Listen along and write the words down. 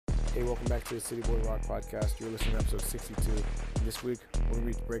Hey, welcome back to the City Boy Rock Podcast. You're listening to episode 62. This week, we're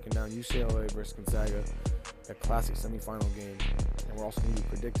going to be breaking down UCLA versus Gonzaga, that classic semifinal game. And we're also going to be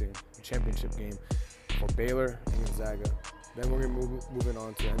predicting the championship game for Baylor and Gonzaga. Then we're going to moving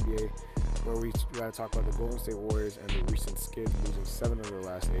on to NBA, where we got to talk about the Golden State Warriors and the recent skid, losing 7 of their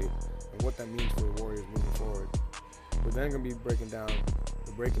last 8, and what that means for the Warriors moving forward. We're then going to be breaking down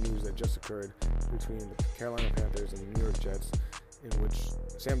the breaking news that just occurred between the Carolina Panthers and the New York Jets, in which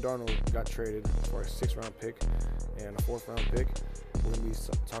Sam Darnold got traded for a 6th-round pick and a 4th-round pick. We're going to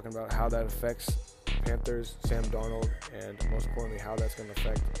be talking about how that affects Panthers, Sam Darnold, and most importantly, how that's going to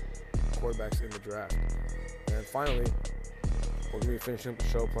affect quarterbacks in the draft. And finally, we're going to be finishing up the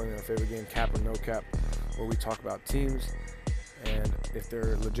show playing our favorite game, Cap or No Cap, where we talk about teams and if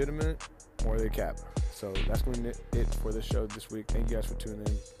they're legitimate or they cap. So that's going to be it for this show this week. Thank you guys for tuning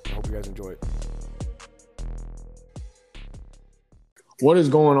in. I hope you guys enjoy it. What is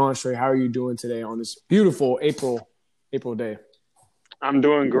going on, Shrey? How are you doing today on this beautiful April day? I'm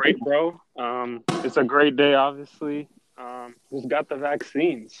doing great, bro. It's a great day, obviously. Just got the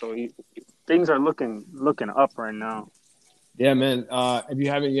vaccine, so things are looking up right now. Yeah, man. If you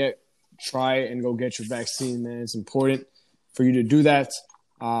haven't yet, try and go get your vaccine, man. It's important for you to do that.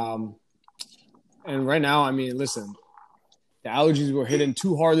 And right now, I mean, listen, the allergies were hitting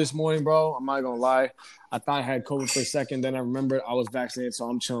too hard this morning, bro. I'm not going to lie. I thought I had COVID for a second. Then I remembered I was vaccinated, so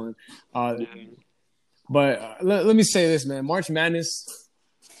I'm chilling. But let me say this, man. March Madness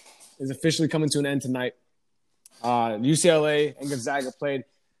is officially coming to an end tonight. UCLA and Gonzaga played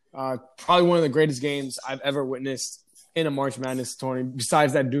probably one of the greatest games I've ever witnessed in a March Madness tournament,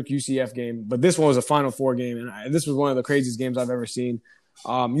 besides that Duke UCF game. But this one was a Final Four game, and this was one of the craziest games I've ever seen.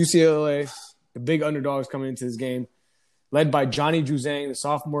 UCLA, the big underdogs coming into this game, led by Johnny Juzang, the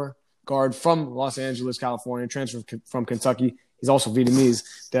sophomore guard from Los Angeles, California, transferred from Kentucky. He's also Vietnamese.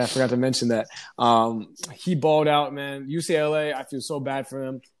 I forgot to mention that. He balled out, man. UCLA, I feel so bad for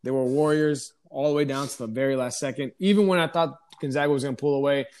them. They were warriors all the way down to the very last second. Even when I thought Gonzaga was going to pull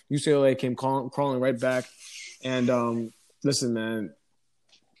away, UCLA came crawling right back. And listen, man,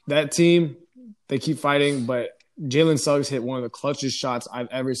 that team, they keep fighting, but Jalen Suggs hit one of the clutchest shots I've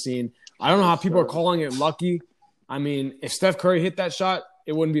ever seen. I don't know how people are calling it lucky. I mean, if Steph Curry hit that shot,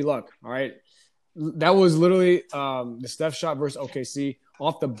 it wouldn't be luck, all right? That was literally the Steph shot versus OKC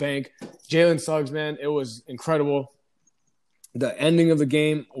off the bank. Jalen Suggs, man, it was incredible. The ending of the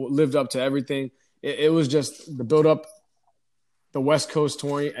game lived up to everything. It was just the build-up, the West Coast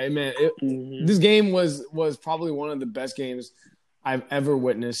touring. Hey, man, this game was probably one of the best games I've ever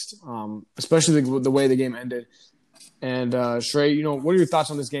witnessed, especially the way the game ended. And, Shrey, you know, what are your thoughts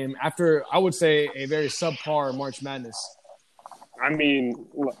on this game after, I would say, a very subpar March Madness? I mean,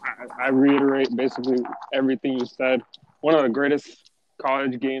 I reiterate basically everything you said. One of the greatest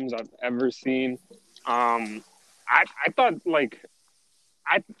college games I've ever seen. I thought, like,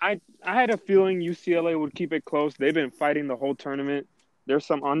 I had a feeling UCLA would keep it close. They've been fighting the whole tournament. There's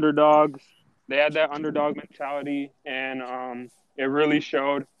some underdogs. They had that underdog mentality, and it really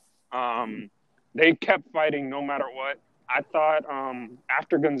showed. They kept fighting no matter what. I thought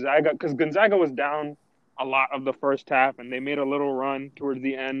after Gonzaga, because Gonzaga was down a lot of the first half, and they made a little run towards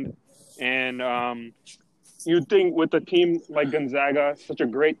the end. And you'd think with a team like Gonzaga, such a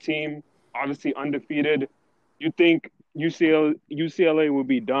great team, obviously undefeated, you'd think UCLA would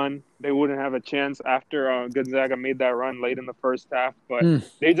be done. They wouldn't have a chance after Gonzaga made that run late in the first half. But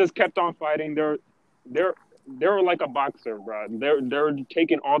they just kept on fighting. They were like a boxer, bro. They were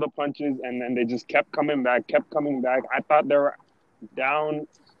taking all the punches, and then they just kept coming back. I thought they were down.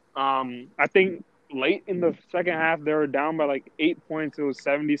 I think late in the second half, they were down by like 8 points. It was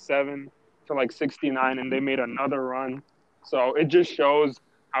 77 to like 69, and they made another run. So it just shows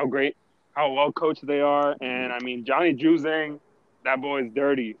how well coached they are. And I mean, Johnny Juzang, that boy is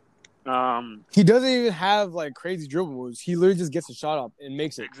dirty. He doesn't even have like crazy dribble moves. He literally just gets a shot up and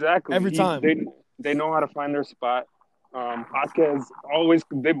makes it. Exactly. Every time. They know how to find their spot. Vasquez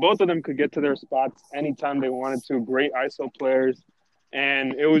both of them could get to their spots anytime they wanted to. Great ISO players.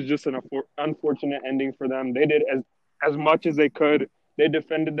 And it was just an unfortunate ending for them. They did as much as they could. They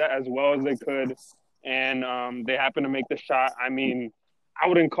defended that as well as they could. And they happened to make the shot. I mean, I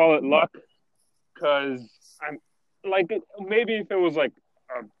wouldn't call it luck because I'm like, maybe if it was like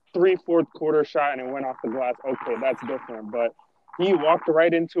a 3/4 quarter shot and it went off the glass, okay, that's different. But he walked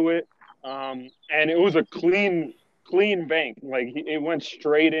right into it. And it was a clean bank. Like it went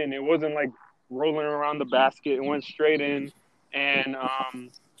straight in. It wasn't like rolling around the basket. It went straight in. And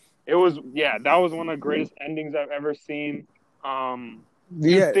it was, that was one of the greatest endings I've ever seen.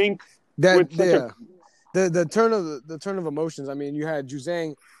 You think that the turn of emotions. I mean, you had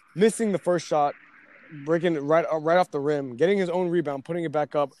Juzang missing the first shot, breaking it right off the rim, getting his own rebound, putting it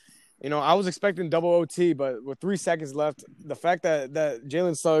back up. I was expecting double OT, but with 3 seconds left, the fact that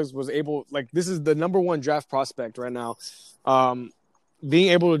Jalen Suggs was able, like, this is the number one draft prospect right now, being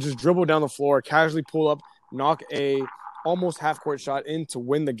able to just dribble down the floor, casually pull up, knock a almost half-court shot in to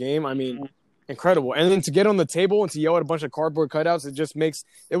win the game. I mean, incredible. And then to get on the table and to yell at a bunch of cardboard cutouts,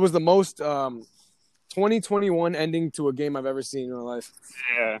 it was the most 2021 ending to a game I've ever seen in my life.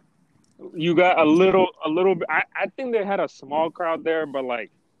 Yeah. You got a little bit. I think they had a small crowd there, but like,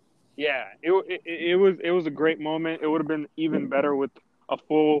 yeah, it was a great moment. It would have been even better with a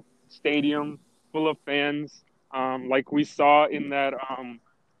full stadium full of fans, like we saw in that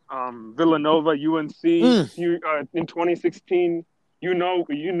Villanova UNC in 2016. You know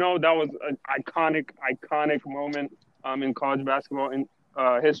that was an iconic moment in college basketball in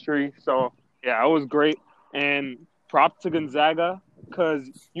history. So yeah, it was great, and props to Gonzaga, because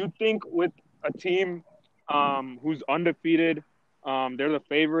you think with a team who's undefeated, they're the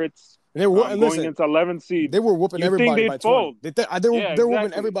favorites. Going into 11 seed. They were whooping everybody by 20. They were exactly.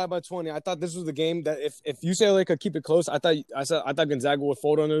 whooping everybody by 20. I thought this was the game that if UCLA could keep it close, I thought Gonzaga would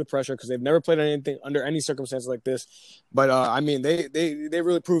fold under the pressure, because they've never played anything under any circumstances like this. But I mean, they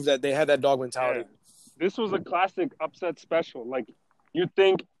really proved that they had that dog mentality. Yeah. This was a classic upset special. Like, you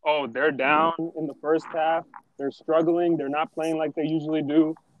think, oh, they're down in the first half, they're struggling, they're not playing like they usually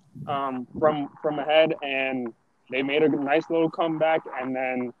do from ahead, and they made a nice little comeback, and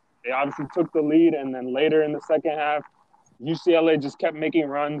then they obviously took the lead, and then later in the second half, UCLA just kept making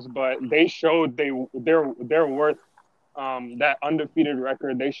runs, but they showed they're worth that undefeated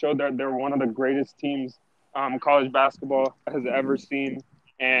record. They showed that they're one of the greatest teams college basketball has ever seen,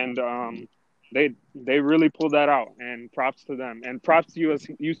 and they really pulled that out. And props to them, and props to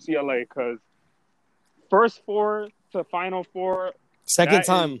UCLA, because first four to Final Four, second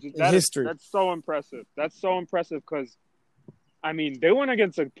time in history. That's so impressive. That's so impressive, because I mean, they went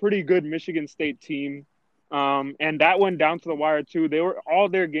against a pretty good Michigan State team, and that went down to the wire too. All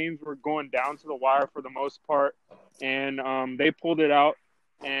their games were going down to the wire for the most part, and they pulled it out.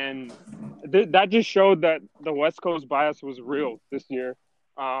 And that just showed that the West Coast bias was real this year.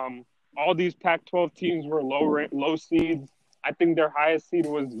 All these Pac-12 teams were low seeds. I think their highest seed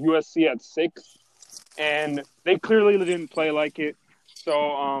was USC at 6, and they clearly didn't play like it.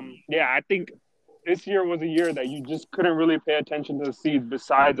 So yeah, I think this year was a year that you just couldn't really pay attention to the seeds,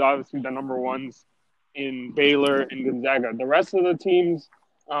 besides obviously the number ones in Baylor and Gonzaga. The rest of the teams,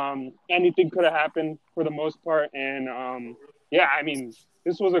 anything could have happened for the most part. And yeah, I mean,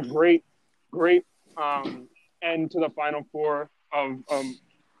 this was a great end to the Final Four of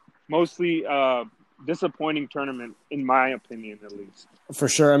mostly disappointing tournament, in my opinion, at least. For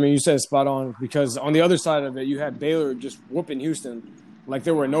sure. I mean, you said it spot on, because on the other side of it, you had Baylor just whooping Houston like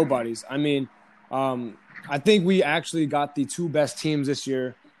there were nobodies. I mean, I think we actually got the 2 best teams this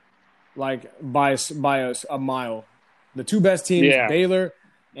year, like by a mile. The 2 best teams, Baylor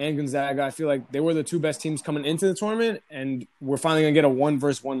and Gonzaga. I feel like they were the 2 best teams coming into the tournament, and we're finally going to get a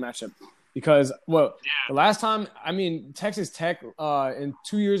 1-versus-1 matchup. Because, the last time, I mean, Texas Tech in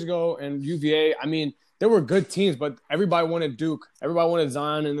 2 years ago and UVA, I mean, they were good teams, but everybody wanted Duke. Everybody wanted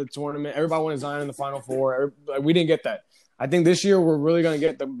Zion in the tournament. Everybody wanted Zion in the Final Four. We didn't get that. I think this year we're really going to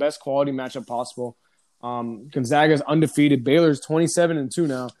get the best quality matchup possible. Gonzaga's undefeated. Baylor's 27-2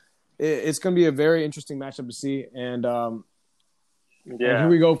 now. It's going to be a very interesting matchup to see. And here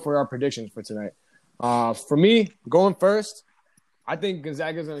we go for our predictions for tonight. For me, going first, I think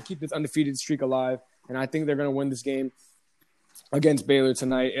Gonzaga's going to keep this undefeated streak alive, and I think they're going to win this game against Baylor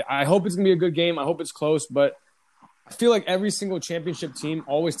tonight. I hope it's going to be a good game. I hope it's close, but I feel like every single championship team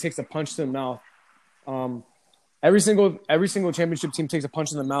always takes a punch to the mouth. Every single championship team takes a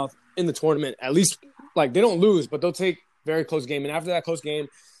punch in the mouth in the tournament. At least, like, they don't lose, but they'll take very close game. And after that close game,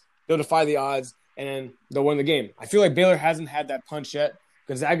 they'll defy the odds, and they'll win the game. I feel like Baylor hasn't had that punch yet.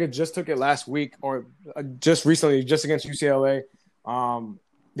 Gonzaga just took it last week, or just recently, just against UCLA.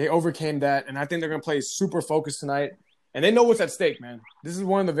 They overcame that, and I think they're going to play super focused tonight. And they know what's at stake, man. This is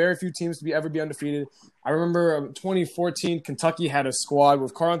one of the very few teams to ever be undefeated. I remember 2014, Kentucky had a squad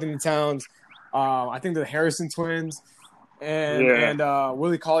with Karl-Anthony Towns, I think the Harrison twins, and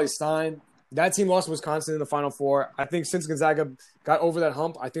Willie Cauley-Stein. That team lost to Wisconsin in the Final Four. I think since Gonzaga got over that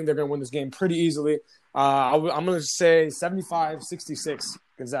hump, I think they're going to win this game pretty easily. I'm going to say 75-66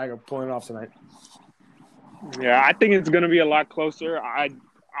 Gonzaga pulling it off tonight. Yeah, I think it's going to be a lot closer.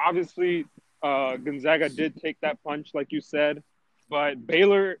 Obviously, Gonzaga did take that punch, like you said, but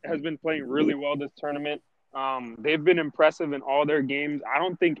Baylor has been playing really well this tournament. They've been impressive in all their games. I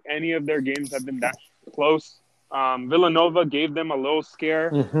don't think any of their games have been that close Villanova gave them a little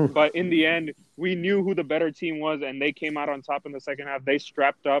scare, Mm-hmm. but in the end, we knew who the better team was, and they came out on top in the second half. They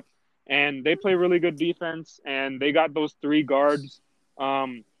strapped up, and they play really good defense, and they got those three guards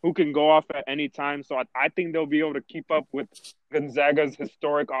who can go off at any time. So I think they'll be able to keep up with Gonzaga's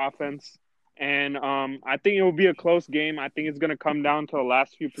historic offense. And I think it will be a close game. I think it's going to come down to the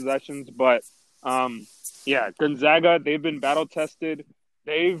last few possessions. But, yeah, Gonzaga, they've been battle-tested.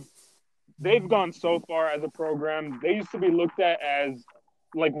 They've gone so far as a program. They used to be looked at as,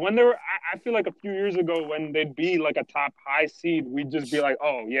 like, when they were – I feel like a few years ago when they'd be, like, a top high seed, we'd just be like,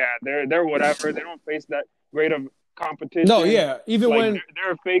 oh, yeah, they're whatever. They don't face that great of competition. No, yeah. Even like, when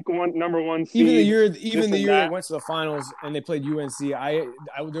they're a fake number one seed. even the year they that. went to the finals and they played UNC, I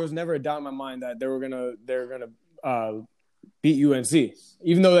there was never a doubt in my mind that they were gonna beat UNC.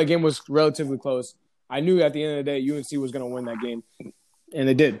 Even though that game was relatively close, I knew at the end of the day UNC was gonna win that game, and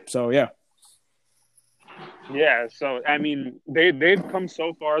they did. So yeah. Yeah, so I mean, they've come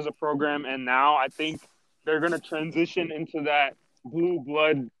so far as a program, and now I think they're going to transition into that blue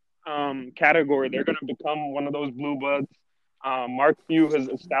blood category. They're going to become one of those blue bloods. Mark Few has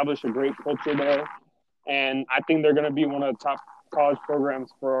established a great culture there, and I think they're going to be one of the top college programs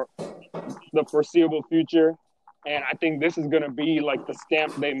for the foreseeable future. And I think this is going to be like the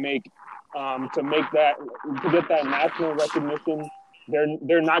stamp they make to get that national recognition.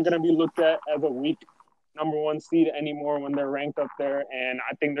 They're not going to be looked at as a weak number one seed anymore when they're ranked up there, and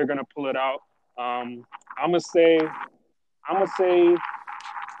I think they're gonna pull it out. I'm gonna say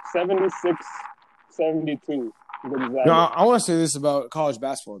 76-72. No, I want to say this about college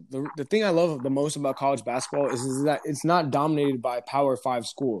basketball. The thing I love the most about college basketball is that it's not dominated by Power 5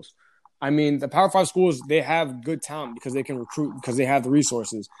 schools. I mean, the Power 5 schools, they have good talent because they can recruit, because they have the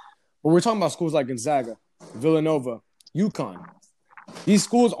resources. But we're talking about schools like Gonzaga, Villanova, UConn. These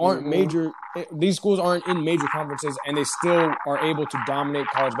schools aren't major. These schools aren't in major conferences, and they still are able to dominate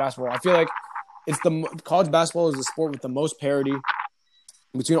college basketball. I feel like college basketball is the sport with the most parity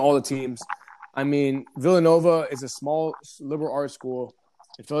between all the teams. I mean, Villanova is a small liberal arts school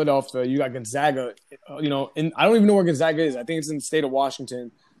in Philadelphia. You got Gonzaga, and I don't even know where Gonzaga is. I think it's in the state of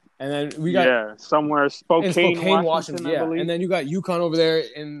Washington. And then we got somewhere Spokane, Washington. Yeah, and then you got UConn over there,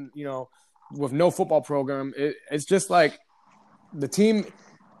 in with no football program. It's just like.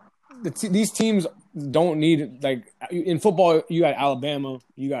 These teams don't need, like, in football, you got Alabama,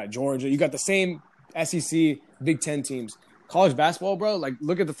 you got Georgia, you got the same SEC Big Ten teams. College basketball, bro, like,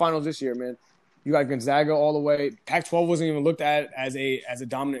 look at the finals this year, man. You got Gonzaga all the way. Pac-12 wasn't even looked at as a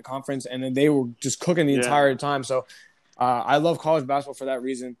dominant conference, and then they were just cooking the entire time. So I love college basketball for that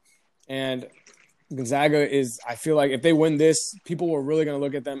reason. And Gonzaga I feel like if they win this, people were really going to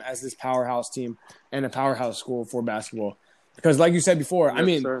look at them as this powerhouse team and a powerhouse school for basketball. Because like you said before,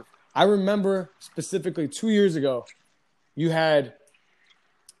 yes, sir. I remember specifically 2 years ago, you had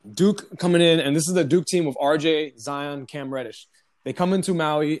Duke coming in, and this is the Duke team with RJ, Zion, Cam Reddish. They come into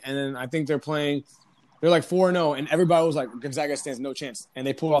Maui, and then I think they're like 4-0, and everybody was like, Gonzaga stands no chance, and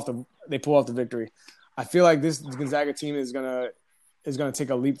they pull off the victory. I feel like this Gonzaga team is gonna take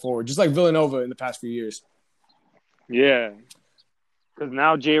a leap forward, just like Villanova in the past few years. Yeah, because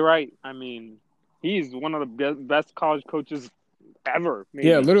now Jay Wright, I mean, he's one of the best college coaches ever. Maybe.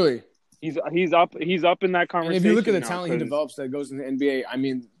 Yeah, literally. He's up in that conversation. And if you look at the talent he develops that goes in the NBA, I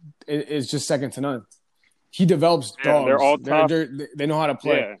mean, it's just second to none. He develops dogs. They're all tough. They know how to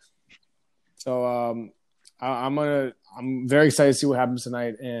play. Yeah. So I'm very excited to see what happens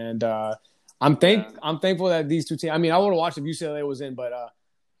tonight, and I'm thankful that these two teams. I mean, I would have watched if UCLA was in, but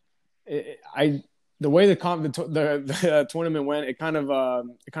the way the tournament went, it kind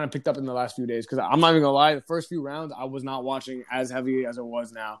of picked up in the last few days. Because I'm not even gonna lie, the first few rounds I was not watching as heavy as it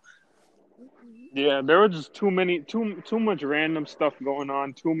was now. Yeah, there were just too much random stuff going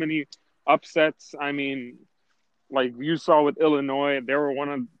on, too many upsets. I mean, like you saw with Illinois, they were one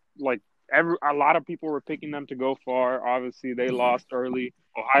of a lot of people were picking them to go far. Obviously, they lost early.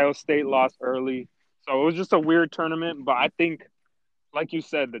 Ohio State lost early, so it was just a weird tournament. But I think, like you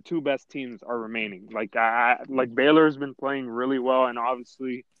said, the two best teams are remaining. Like Baylor's been playing really well, and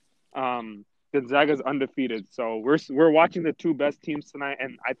obviously, Gonzaga's undefeated. So we're watching the two best teams tonight,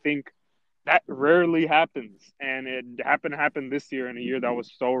 and I think that rarely happens, and it happened this year in a year that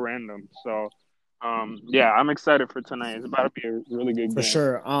was so random. So, yeah, I'm excited for tonight. It's about to be a really good game. For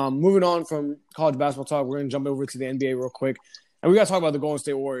sure. Moving on from college basketball talk, we're going to jump over to the NBA real quick. And we got to talk about the Golden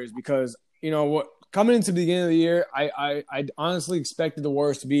State Warriors because, coming into the beginning of the year, I honestly expected the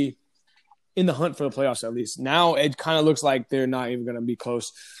Warriors to be in the hunt for the playoffs at least. Now it kind of looks like they're not even going to be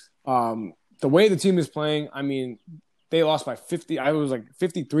close. The way the team is playing, I mean, they lost by 50. I was like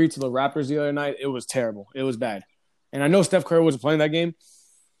 53 to the Raptors the other night. It was terrible. It was bad. And I know Steph Curry wasn't playing that game,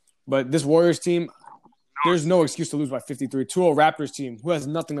 but this Warriors team, there's no excuse to lose by 53 to a Raptors team who has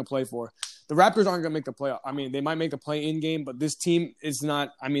nothing to play for. The Raptors aren't going to make the playoff. I mean, they might make the play-in game, but this team is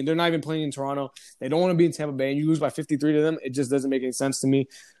not. I mean, they're not even playing in Toronto. They don't want to be in Tampa Bay, and you lose by 53 to them. It just doesn't make any sense to me.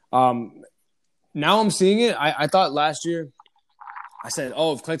 Now I'm seeing it. I thought last year, I said,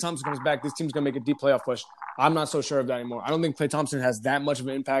 oh, if Klay Thompson comes back, this team's going to make a deep playoff push. I'm not so sure of that anymore. I don't think Klay Thompson has that much of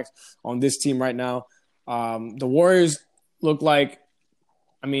an impact on this team right now. The Warriors look like,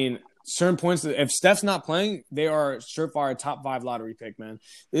 I mean, certain points, if Steph's not playing, they are surefire top 5 lottery pick, man.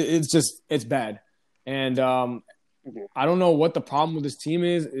 It's bad. And I don't know what the problem with this team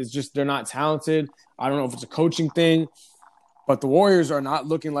is. It's just they're not talented. I don't know if it's a coaching thing, but the Warriors are not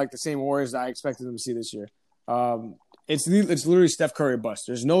looking like the same Warriors that I expected them to see this year. It's literally Steph Curry bust.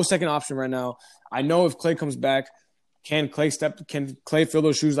 There's no second option right now. I know if Klay comes back, can Klay fill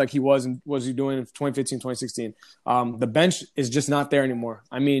those shoes like he was he doing in 2015, 2016? The bench is just not there anymore.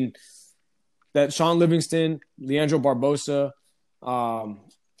 I mean, that Sean Livingston, Leandro Barbosa,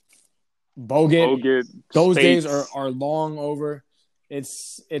 Bogut, those days are long over.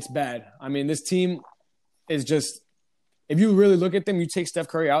 It's bad. I mean, this team is just, if you really look at them, you take Steph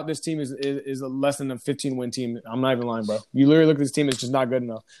Curry out, this team is a less than a 15-win team. I'm not even lying, bro. You literally look at this team, it's just not good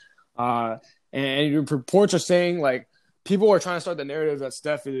enough. And your reports are saying, like, people are trying to start the narrative that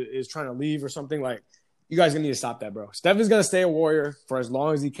Steph is trying to leave or something. Like, you guys are going to need to stop that, bro. Steph is going to stay a Warrior for as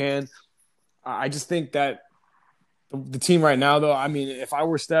long as he can. I just think that the team right now, though, I mean, if I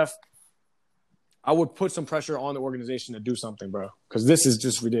were Steph, I would put some pressure on the organization to do something, bro, because this is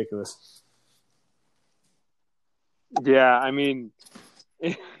just ridiculous. Yeah, I mean,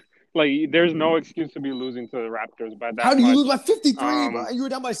 like, there's no excuse to be losing to the Raptors by that. How do you much. lose by 53, bro? You were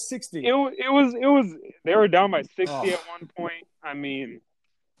down by 60. It was. They were down by 60 at one point. I mean,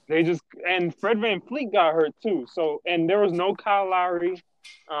 they just, and Fred VanVleet got hurt too. So, and there was no Kyle Lowry.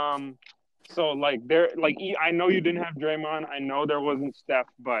 So I know you didn't have Draymond. I know there wasn't Steph,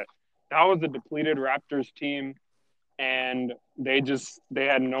 but that was a depleted Raptors team, and they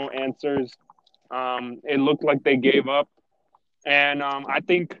had no answers. It looked like they gave up, and I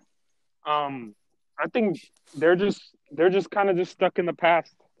think they're just kind of just stuck in the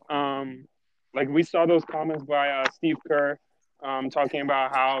past. Like, we saw those comments by Steve Kerr, talking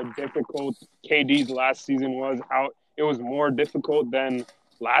about how difficult KD's last season was, how it was more difficult than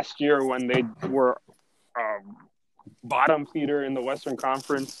last year when they were bottom feeder in the Western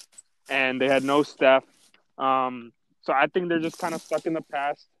Conference and they had no Steph. So I think they're just kind of stuck in the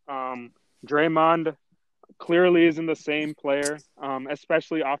past. Draymond clearly isn't the same player,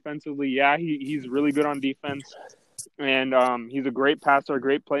 especially offensively. Yeah, he's really good on defense, and he's a great passer, a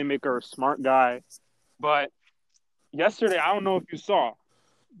great playmaker, a smart guy. But yesterday, I don't know if you saw,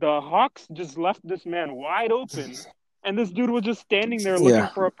 the Hawks just left this man wide open, and this dude was just standing there looking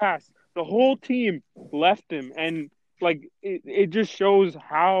for a pass. The whole team left him, and like it just shows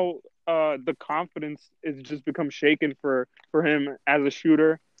how the confidence is just become shaken for him as a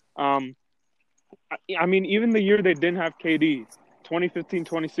shooter. I mean, even the year they didn't have KD, 2015,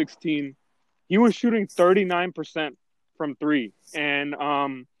 2016, he was shooting 39% from three. And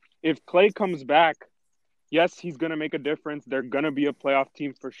if Klay comes back, yes, he's going to make a difference. They're going to be a playoff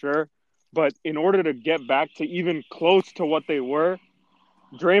team for sure. But in order to get back to even close to what they were,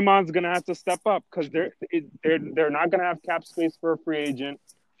 Draymond's going to have to step up because they're not going to have cap space for a free agent.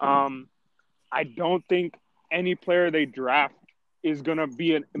 I don't think any player they draft is going to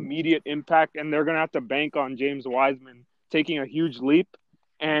be an immediate impact, and they're going to have to bank on James Wiseman taking a huge leap.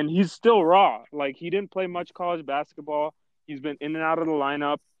 And he's still raw. Like, he didn't play much college basketball. He's been in and out of the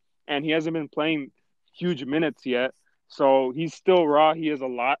lineup, and he hasn't been playing huge minutes yet. So he's still raw. He has a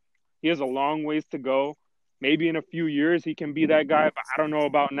long ways to go. Maybe in a few years he can be that guy, but I don't know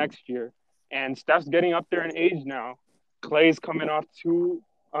about next year. And Steph's getting up there in age now. Klay's coming off 2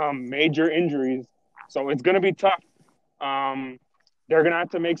 major injuries. So it's going to be tough. They're going to have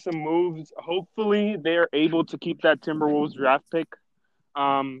to make some moves. Hopefully they're able to keep that Timberwolves draft pick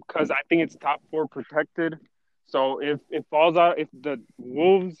because I think it's top 4 protected. So if it falls out, if the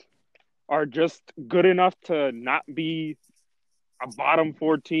Wolves are just good enough to not be a bottom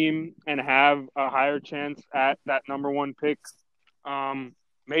 4 team and have a higher chance at that number 1 pick,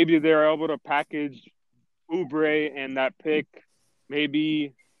 maybe they're able to package Oubre and that pick,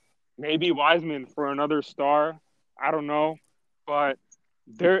 maybe Wiseman for another star. I don't know. But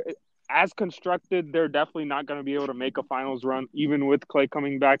they're as constructed, they're definitely not going to be able to make a finals run, even with Klay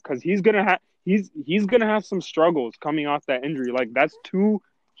coming back, because he's gonna have some struggles coming off that injury. Like, that's 2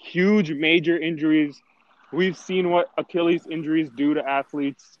 huge major injuries we've seen what Achilles injuries do to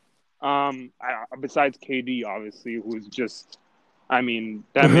athletes. Besides KD, obviously, who's just, I mean,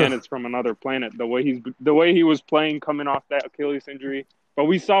 that man is from another planet. The way he was playing coming off that Achilles injury, but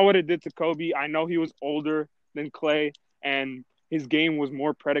we saw what it did to Kobe. I know he was older than Clay, and his game was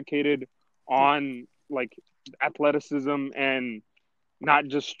more predicated on like athleticism and not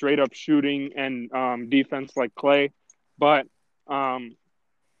just straight up shooting and defense like Clay. But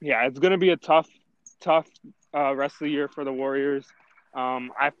yeah, it's gonna be a tough rest of the year for the Warriors.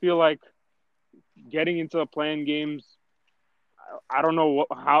 I feel like getting into the playing games, I don't know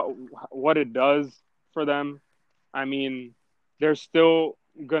what it does for them. I mean, they're still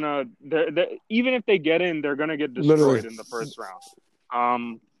gonna even if they get in, they're gonna get destroyed in the first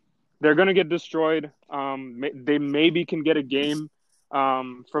round. They're gonna get destroyed. They maybe can get a game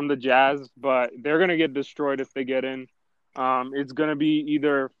from the Jazz, but they're gonna get destroyed if they get in. It's gonna be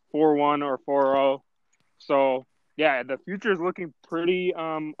either 4-1 or 4-0. So yeah, the future is looking pretty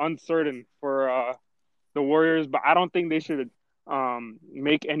uncertain for the Warriors, but I don't think they should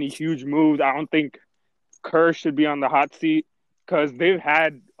make any huge moves. I don't think Kerr should be on the hot seat because they've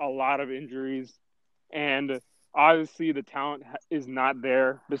had a lot of injuries, and obviously the talent is not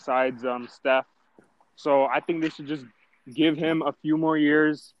there besides Steph. So I think they should just give him a few more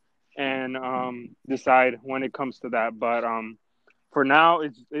years and decide when it comes to that. But for now,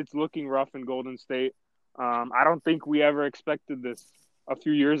 it's looking rough in Golden State. I don't think we ever expected this a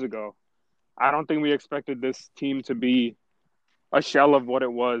few years ago. I don't think we expected this team to be a shell of what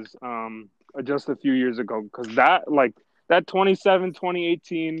it was just a few years ago. Because that 27,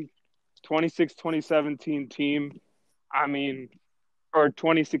 2018, 26, 2017 team, I mean, or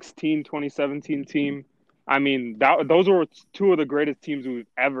 2016, 2017 team, I mean, those were two of the greatest teams we've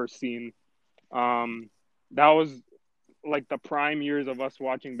ever seen. That was like the prime years of us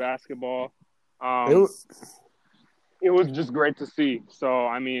watching basketball. It was just great to see. So,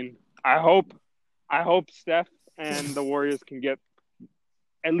 I mean, I hope Steph and the Warriors can get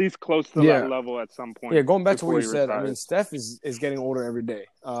at least close to that level at some point. Yeah, going back to what you said, I mean, Steph is getting older every day.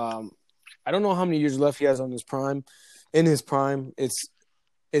 I don't know how many years left he has on his prime. In his prime, it's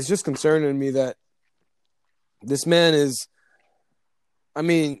just concerning to me that this man is. I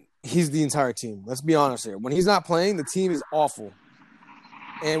mean, he's the entire team. Let's be honest here. When he's not playing, the team is awful.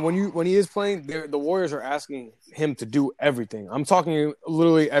 And when he is playing, the Warriors are asking him to do everything. I'm talking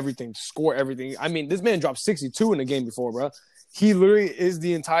literally everything, score everything. I mean, this man dropped 62 in the game before, bro. He literally is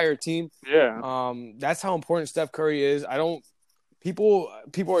the entire team. Yeah. That's how important Steph Curry is. People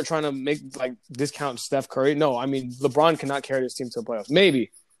are trying to make discount Steph Curry. No, I mean LeBron cannot carry this team to the playoffs.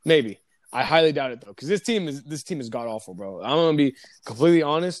 Maybe. I highly doubt it though, because this team is god awful, bro. I'm gonna be completely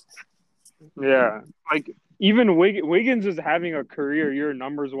honest. Yeah, even Wiggins is having a career year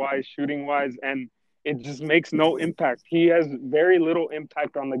numbers wise, shooting wise, and it just makes no impact. He has very little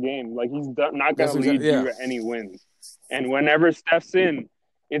impact on the game. He's not going to lead you to any wins. And whenever Steph's in,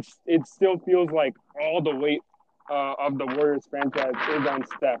 it still feels like all the weight of the Warriors franchise is on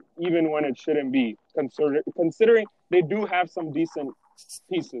Steph, even when it shouldn't be. Considering they do have some decent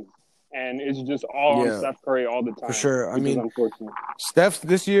pieces, and it's just all on Steph Curry all the time. For sure. I mean, unfortunate. Steph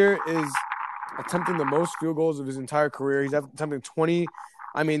this year is attempting the most field goals of his entire career. He's attempting 20.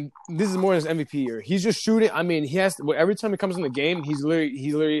 I mean, this is more than his MVP year. He's just shooting. I mean, he has to, every time he comes in the game, he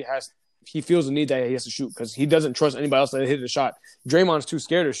feels the need that he has to shoot because he doesn't trust anybody else to hit the shot. Draymond's too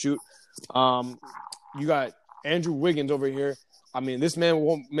scared to shoot. You got Andrew Wiggins over here. I mean, this man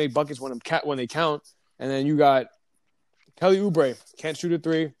won't make buckets when they count. And then you got Kelly Oubre, can't shoot a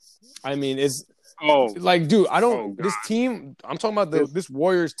three. I mean, it's dude, I don't. This team, I'm talking about this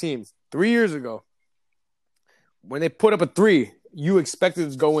Warriors team. 3 years ago, when they put up a three, you expected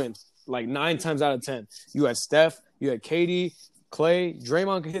it to go in 9 times out of 10. You had Steph, you had KD, Clay,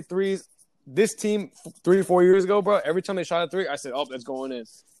 Draymond could hit threes. This team 3 to 4 years ago, bro, every time they shot a three, I said, "Oh, that's going in."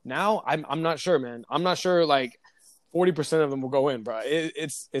 Now I'm not sure, man. I'm not sure. 40% of them will go in, bro.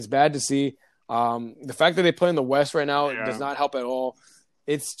 It's bad to see. The fact that they play in the West right now does not help at all.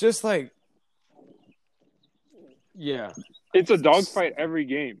 It's just it's a dogfight every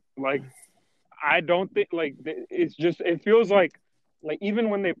game. I don't think it's just it feels like even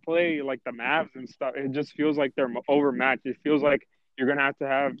when they play the Mavs and stuff, it just feels like they're overmatched. It feels like you're gonna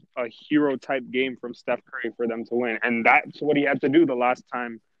have a hero type game from Steph Curry for them to win, and that's what he had to do the last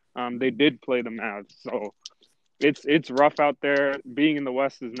time they did play the Mavs. So it's rough out there. Being in the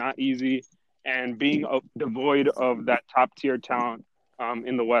West is not easy, and being devoid of that top tier talent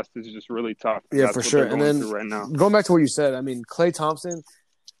in the West is just really tough. Yeah, for sure. And then right now, going back to what you said, I mean, Klay Thompson,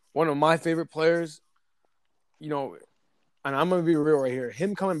 one of my favorite players, and I'm going to be real right here.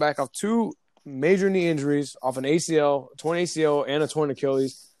 Him coming back off 2 major knee injuries off an ACL, torn ACL, and a torn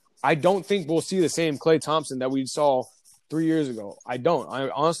Achilles. I don't think we'll see the same Klay Thompson that we saw 3 years ago. I don't. I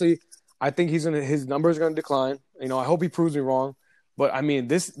honestly, I think his numbers are gonna decline. I hope he proves me wrong. But I mean,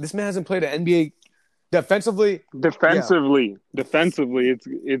 this man hasn't played an NBA defensively. Defensively,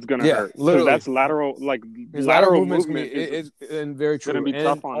 it's gonna hurt. Literally. That's lateral, like his lateral movements movement is very true. Gonna be and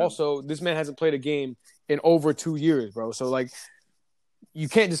tough on him. Also, this man hasn't played a game in over 2 years, bro. So like, you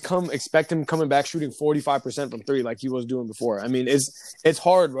can't just expect him coming back shooting 45% from three like he was doing before. I mean, it's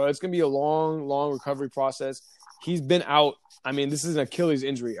hard, bro. It's gonna be a long recovery process. He's been out. I mean, this is an Achilles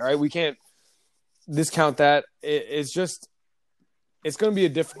injury. All right, we can't discount that. It's going to be a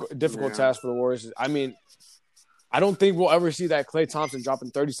difficult task for the Warriors. I mean, I don't think we'll ever see that Klay Thompson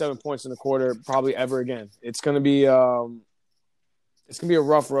dropping 37 points in the quarter probably ever again. It's going to be a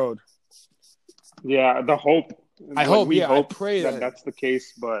rough road. Yeah, I pray that that's the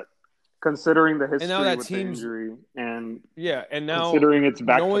case, but considering the history with the injury and now considering it's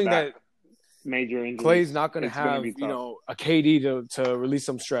back knowing to back that major injury, Clay's not going to have a KD to release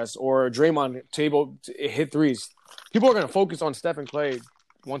some stress or a Draymond to hit threes. People are going to focus on Steph and Klay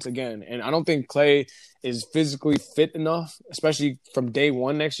once again, and I don't think Klay is physically fit enough, especially from day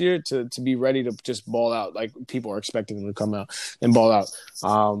one next year, to be ready to just ball out like people are expecting him to come out and ball out.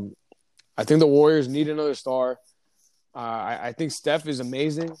 I think the Warriors need another star. I think Steph is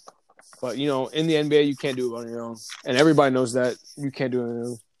amazing, but in the NBA you can't do it on your own, and everybody knows that you can't do it on your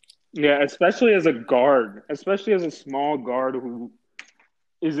own. Yeah, especially as a guard, especially as a small guard who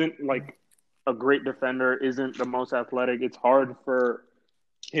isn't like a great defender, isn't the most athletic. It's hard for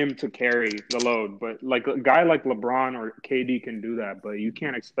him to carry the load, but like a guy like LeBron or KD can do that, but you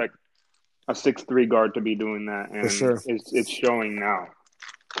can't expect a 6'3" guard to be doing that, and for sure. It's showing now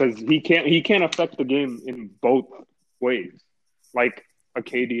because he can't affect the game in both ways, like a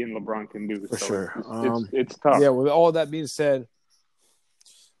KD and LeBron can do. For sure, it's tough. Yeah, with all that being said,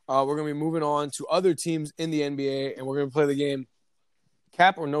 we're gonna be moving on to other teams in the NBA, and we're gonna play the game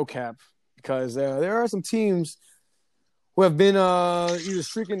cap or no cap, because there are some teams who have been either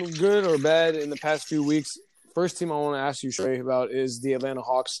streaking good or bad in the past few weeks. First team I want to ask you, Trey, about is the Atlanta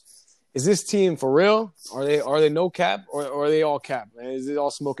Hawks. Is this team for real? Are they no cap or are they all cap? Is it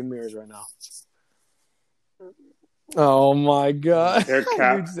all smoke and mirrors right now? Oh my God, they're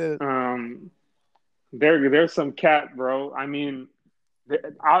cap. There's some cap, bro. I mean,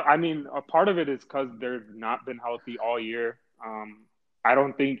 a part of it is because they've not been healthy all year. I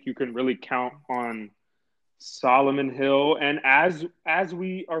don't think you can really count on Solomon Hill. And as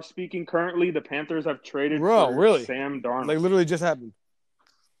we are speaking currently, the Panthers have traded for Sam Darnold. Like literally just happened.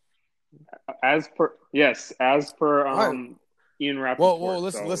 As per Ian Rappaport. Well,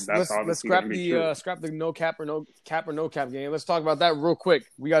 let's scrap the no cap or no cap game. Let's talk about that real quick.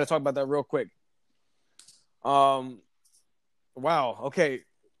 We got to talk about that real quick. Wow. Okay.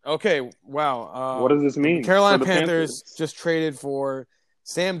 Wow. What does this mean? The Carolina Panthers just traded for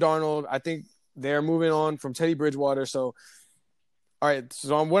Sam Darnold. I think they're moving on from Teddy Bridgewater. So, all right.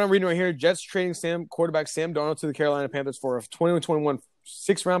 So what I'm reading right here, Jets trading quarterback Sam Darnold to the Carolina Panthers for a 2021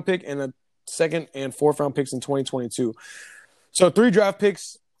 6th-round pick and a 2nd and 4th-round picks in 2022. So 3 draft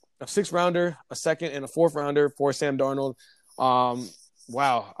picks, a 6th-rounder, a 2nd, and a 4th-rounder for Sam Darnold.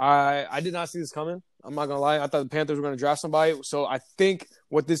 Wow. I did not see this coming. I'm not going to lie. I thought the Panthers were going to draft somebody. So I think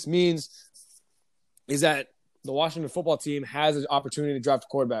what this means is that the Washington football team has an opportunity to draft a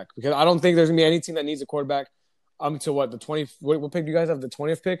quarterback, because I don't think there's going to be any team that needs a quarterback until the 20th. What pick do you guys have? The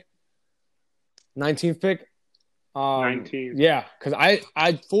 20th pick? 19th pick? 19. Yeah, because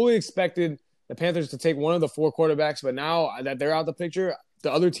I fully expected the Panthers to take one of the 4 quarterbacks, but now that they're out of the picture,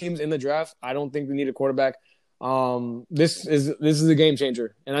 the other teams in the draft, I don't think we need a quarterback. This is a game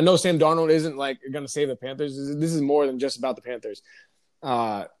changer, and I know Sam Darnold isn't like going to save the Panthers. This is more than just about the Panthers.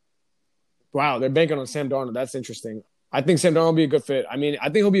 Wow, they're banking on Sam Darnold. That's interesting. I think Sam Darnold will be a good fit. I mean, I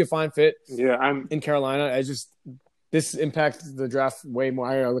think he'll be a fine fit. Yeah, in Carolina. This impacts the draft way more.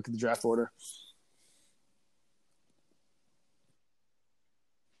 I gotta look at the draft order.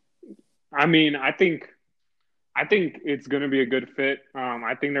 I mean, I think it's going to be a good fit.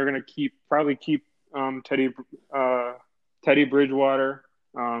 I think they're going to probably keep Teddy Bridgewater.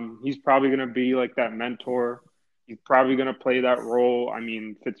 He's probably going to be like that mentor. He's probably going to play that role. I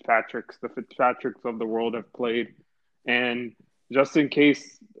mean, the Fitzpatricks of the world have played. And just in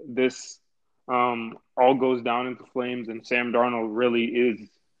case this all goes down into flames and Sam Darnold really is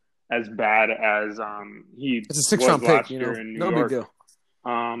as bad as it's a 6th-round pick, year in New no York. Big deal.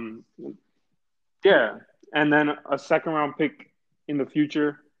 Yeah, and then a 2nd-round pick in the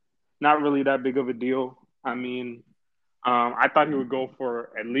future, not really that big of a deal. I mean, I thought he would go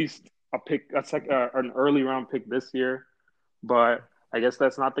for at least an early round pick this year, but I guess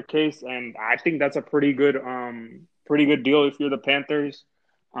that's not the case, and I think that's a pretty good deal if you're the Panthers.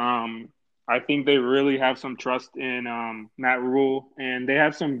 Um, I think they really have some trust in Matt Rule, and they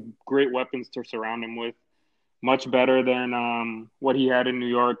have some great weapons to surround him with. Much better than what he had in New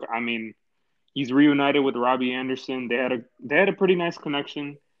York. I mean, he's reunited with Robbie Anderson. They had a pretty nice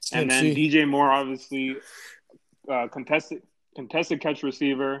connection, and then CMC. DJ Moore, obviously, contested catch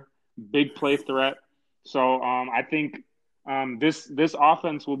receiver, big play threat. So I think this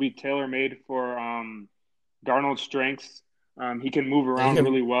offense will be tailor made for Darnold's strengths. He can move around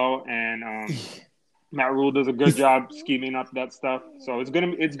really well, and Matt Rule does a good job scheming up that stuff. So it's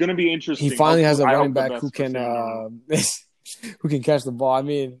gonna be He interesting. finally has a I running hope the back best who for can Sam Darnold. who can catch the ball. I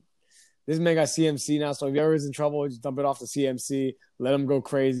mean, this man got CMC now, so if he ever is in trouble, just dump it off to CMC, let him go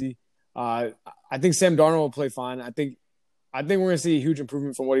crazy. I think Sam Darnold will play fine. I think we're gonna see a huge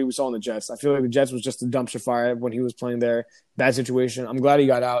improvement from what he saw in the Jets. I feel like the Jets was just a dumpster fire when he was playing there. Bad situation. I'm glad he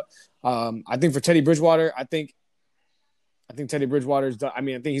got out. I think for Teddy Bridgewater, I think Teddy Bridgewater's done. I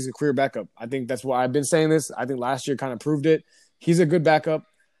mean, I think he's a career backup. I think that's why I've been saying this. I think last year kind of proved it. He's a good backup.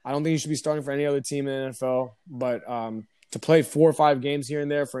 I don't think he should be starting for any other team in the NFL. But to play 4 or 5 games here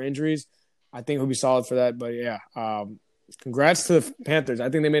and there for injuries, I think he'll be solid for that. But yeah, congrats to the Panthers. I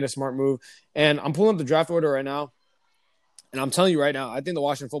think they made a smart move. And I'm pulling up the draft order right now. And I'm telling you right now, I think the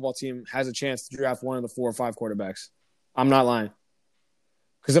Washington football team has a chance to draft one of the 4 or 5 quarterbacks. I'm not lying.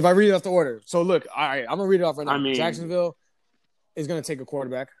 Because if I read it off the order, so look, all right, I'm going to read it off right now. I mean, Jacksonville is going to take a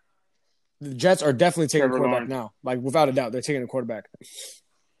quarterback. The Jets are definitely taking Trevor a quarterback Lawrence. now. Like, without a doubt, they're taking a quarterback.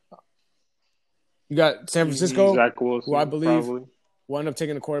 You got San Francisco, Zach Wilson, who I believe probably. will end up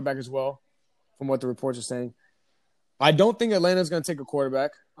taking a quarterback as well, from what the reports are saying. I don't think Atlanta's going to take a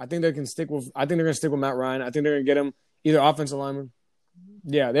quarterback. I think they're going to stick with Matt Ryan. I think they're going to get him either offensive lineman.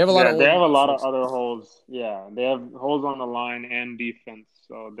 Yeah, they have a lot of They have a lot of folks. other holes. Yeah, they have holes on the line and defense,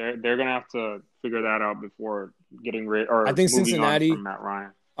 so they're gonna have to figure that out before getting rid or I think moving on Cincinnati from Matt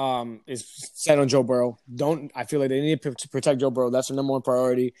Ryan. is set on Joe Burrow. I feel like they need to protect Joe Burrow. That's their number one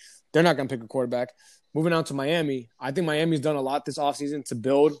priority. They're not going to pick a quarterback. Moving on to Miami, I think Miami's done a lot this offseason to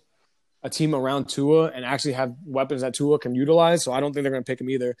build a team around Tua and actually have weapons that Tua can utilize. So I don't think they're going to pick him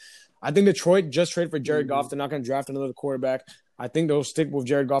either. I think Detroit just traded for Jared Goff. They're not going to draft another quarterback. I think they'll stick with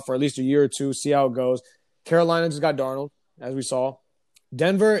Jared Goff for at least a year or two, see how it goes. Carolina just got Darnold, as we saw.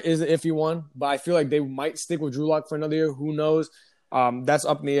 Denver is an iffy one, but I feel like they might stick with Drew Lock for another year. Who knows? That's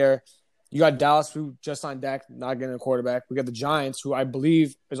up in the air. You got Dallas, who just signed Dak, not getting a quarterback. We got the Giants, who I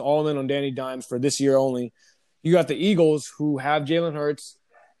believe is all in on Danny Dimes for this year only. You got the Eagles, who have Jalen Hurts,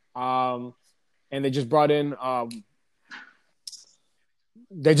 and they just brought in Joe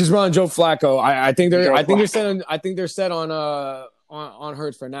Flacco. I think they're set on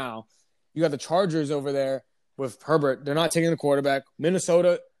Hurts for now. You got the Chargers over there with Herbert. They're not taking the quarterback.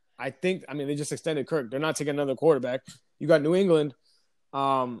 Minnesota, they just extended Kirk. They're not taking another quarterback. You got New England.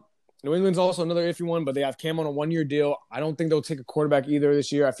 New England's also another iffy one, but they have Cam on a 1-year deal. I don't think they'll take a quarterback either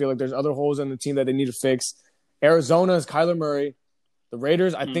this year. I feel like there's other holes in the team that they need to fix. Arizona is Kyler Murray. The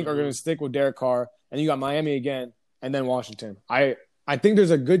Raiders, I think, are going to stick with Derek Carr. And you got Miami again, and then Washington. I think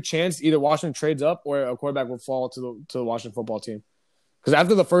there's a good chance either Washington trades up or a quarterback will fall to the Washington football team. Because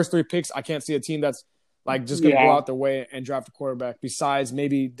after the first 3 picks, I can't see a team that's like just going to go out their way and draft a quarterback. Besides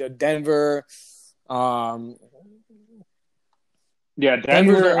maybe the Denver.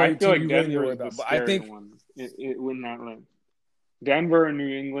 Denver. I feel like Denver is the but I think one. It would not like Denver and New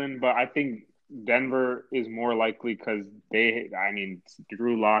England, but I think Denver is more likely because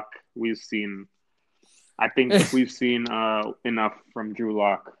Drew Lock. I think we've seen enough from Drew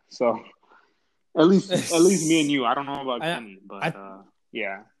Lock. So at least me and you. I don't know about Kenny, but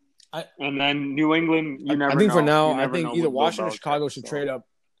yeah. And then New England, you never know. I think for now, I think either Washington or Chicago should trade up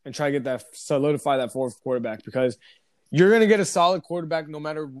and try to get that solidify that 4th quarterback because you're going to get a solid quarterback no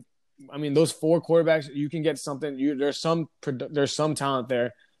matter. I mean, those 4 quarterbacks, you can get something. There's some talent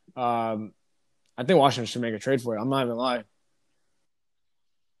there. I think Washington should make a trade for it. I'm not even lying.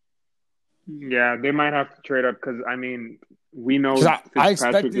 Yeah, they might have to trade up because we know I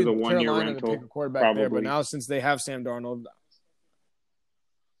expected is a 1-year Carolina rental. to pick a quarterback probably. there, but now since they have Sam Darnold,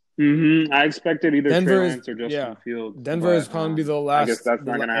 I expected either Trey Lance or Justin Fields. Denver is probably be the last. I guess that's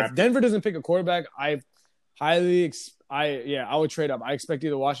not going to happen. If Denver doesn't pick a quarterback, I would trade up. I expect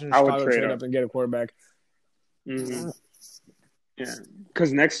either Washington or Chicago to trade up and get a quarterback. Mm-hmm. Yeah,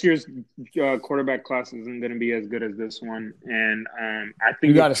 because next year's quarterback class isn't going to be as good as this one, and I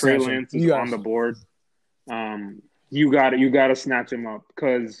think if Trey Lance is on the board, you got to snatch him up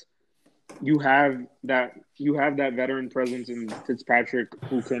because you have that veteran presence in Fitzpatrick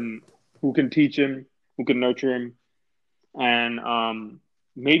who can who can teach him, who can nurture him, and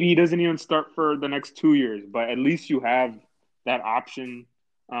maybe he doesn't even start for the next 2 years, but at least you have that option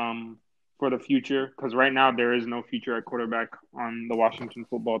for the future. Because right now there is no future at quarterback on the Washington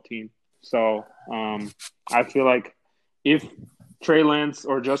football team. So I feel like if Trey Lance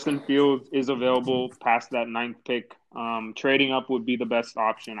or Justin Fields is available past that ninth pick, trading up would be the best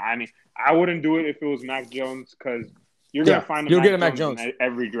option. I mean, I wouldn't do it if it was Mac Jones because you're going to find a Mac Jones in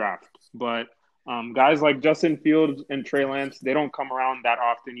every draft. But guys like Justin Fields and Trey Lance, they don't come around that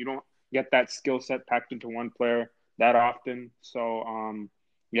often. You don't get that skill set packed into one player that often. So,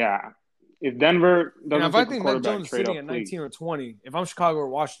 yeah, if Denver doesn't if I think Mac Jones is sitting at 19 or 20, if I'm Chicago or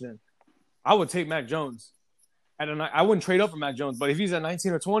Washington, I would take Mac Jones. I wouldn't trade up for Mac Jones, but if he's at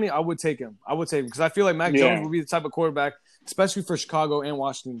 19 or 20, I would take him. Because I feel like Mac Jones would be the type of quarterback, especially for Chicago and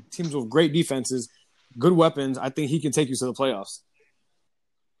Washington, teams with great defenses, good weapons. I think he can take you to the playoffs.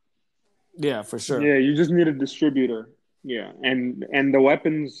 Yeah, for sure. Yeah, you just need a distributor. Yeah, and the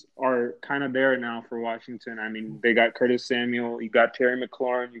weapons are kind of there now for Washington. I mean, they got Curtis Samuel, you got Terry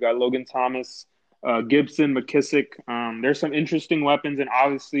McLaurin, you got Logan Thomas, Gibson, McKissick. There's some interesting weapons, and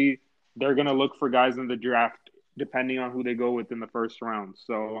obviously they're going to look for guys in the draft depending on who they go with in the first round.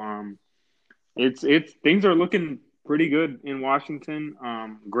 So it's things are looking pretty good in Washington.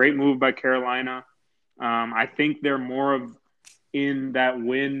 Great move by Carolina. I think they're more of in that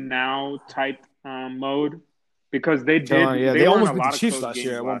win now type mode because they did. They almost beat the Chiefs last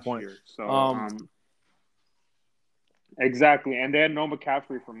year at one point. So exactly, and they had no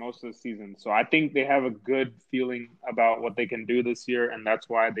McCaffrey for most of the season. So I think they have a good feeling about what they can do this year, and that's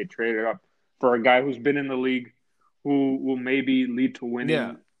why they traded up for a guy who's been in the league, who will maybe lead to winning.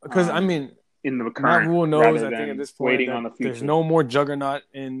 Yeah, because in the current, Matt Rule knows. I think at this point, on the future. There's no more juggernaut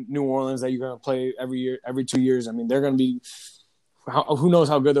in New Orleans that you're going to play every year, every 2 years. I mean, they're going to be. Who knows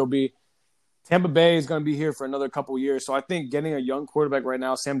how good they'll be? Tampa Bay is going to be here for another couple of years, so I think getting a young quarterback right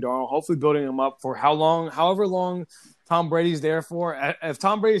now, Sam Darnold, hopefully building him up for however long Tom Brady's there for. If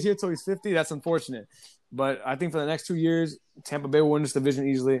Tom Brady's here till he's 50, that's unfortunate. But I think for the next 2 years, Tampa Bay will win this division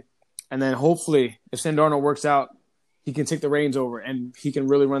easily, and then hopefully, if Sam Darnold works out, he can take the reins over and he can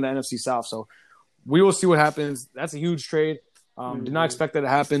really run the NFC South. So we will see what happens. That's a huge trade. Did not expect that to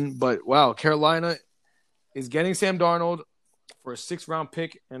happen, but wow, Carolina is getting Sam Darnold for a 6th-round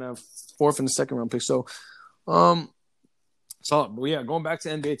pick and a 4th and a 2nd-round pick. So, solid. But yeah, going back to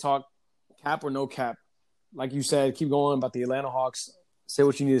NBA talk, cap or no cap, like you said, keep going about the Atlanta Hawks. Say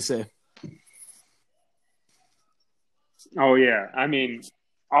what you need to say. Oh yeah, I mean,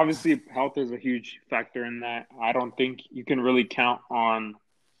 obviously health is a huge factor in that. I don't think you can really count on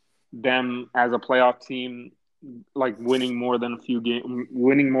them as a playoff team, like winning more than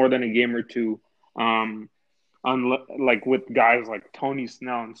a game or two. Like with guys like Tony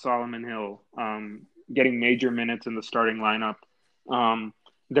Snell and Solomon Hill getting major minutes in the starting lineup.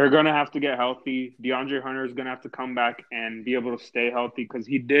 They're going to have to get healthy. DeAndre Hunter is going to have to come back and be able to stay healthy because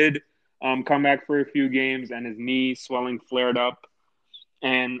he did come back for a few games and his knee swelling flared up.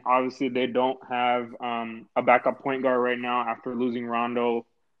 And obviously they don't have a backup point guard right now after losing Rondo.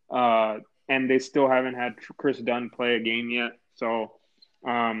 And they still haven't had Chris Dunn play a game yet. So,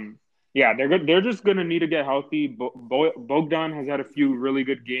 yeah, they're just going to need to get healthy. Bogdan has had a few really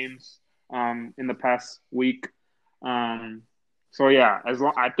good games in the past week. So, yeah,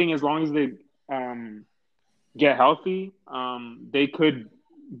 I think as long as they get healthy, they could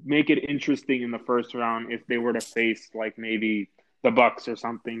make it interesting in the first round if they were to face, like, maybe the Bucks or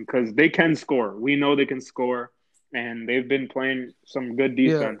something because they can score. We know they can score, and they've been playing some good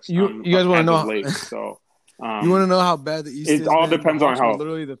defense. Yeah. You guys want to know late, so – you want to know how bad the East is? It all depends on health.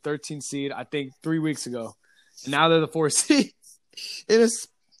 Literally the 13th seed, I think, 3 weeks ago. And now they're the 4th seed. in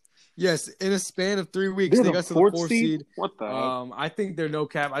a span of 3 weeks, they got to the 4th seed. What the hell? I think they're no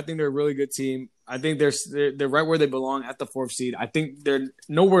cap. I think they're a really good team. I think they're right where they belong at the 4th seed. I think they're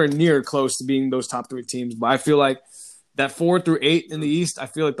nowhere near close to being those top 3 teams. But I feel like that 4 through 8 in the East, I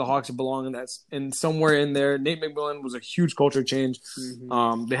feel like the Hawks belong in that, and somewhere in there. Nate McMillan was a huge culture change.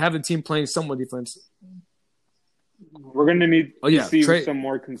 Mm-hmm. They have the team playing somewhat defense. We're going to need to see some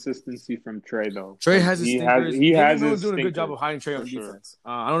more consistency from Trey, though. Trey has his stinkers. He has his doing a good job of hiding Trey on defense.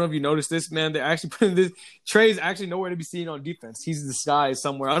 I don't know if you noticed this, man. They actually put this. Trey's actually nowhere to be seen on defense. He's disguised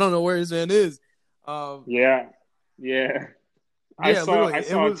somewhere. I don't know where his man is. Yeah. I saw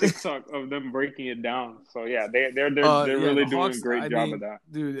a TikTok of them breaking it down. So yeah, they're really doing a great job of that,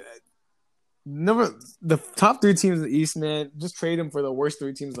 dude. The top 3 teams in the East, man. Just trade them for the worst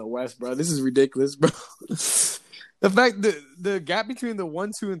 3 teams in the West, bro. This is ridiculous, bro. The fact the gap between the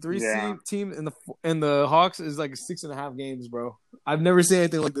 1, 2, and 3 seed team and the Hawks is like 6.5 games, bro. I've never seen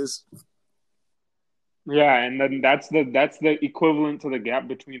anything like this. Yeah, and then that's the equivalent to the gap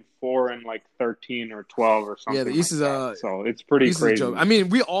between 4 and like 13 or 12 or Yeah, the something East like is that. So it's pretty East is a joke. crazy. I mean,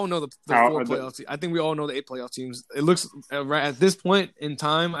 we all know the How four playoff teams. I think we all know the 8 playoff teams. It looks right at this point in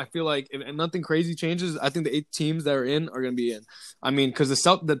time. I feel like if nothing crazy changes, I think the 8 teams that are in are going to be in. I mean, because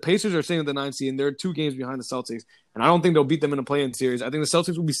the Pacers are sitting at the 9 seed, and they're 2 games behind the Celtics, and I don't think they'll beat them in a play-in series. I think the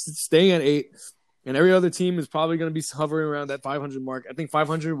Celtics will be staying at 8, and every other team is probably going to be hovering around that 500 mark. I think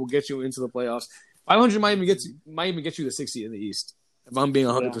 500 will get you into the playoffs. 500 might even get you the 6 seed in the East. If I'm being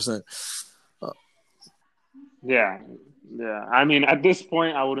yeah, 100%. yeah, yeah. I mean, at this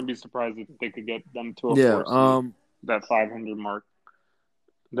point, I wouldn't be surprised if they could get them to a Yeah. 4 seed, that 500 mark.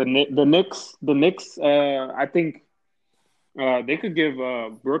 The Knicks. I think they could give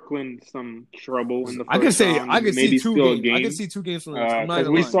Brooklyn some trouble in the I could first say round I and could see maybe two steal a games. I could game. see 2 games from the Knicks. I'm not Because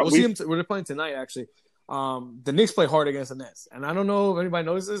even we lying. saw We'll see them. We're playing tonight actually. The Knicks play hard against the Nets, and I don't know if anybody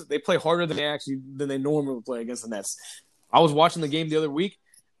notices. They play harder than they normally would play against the Nets. I was watching the game the other week,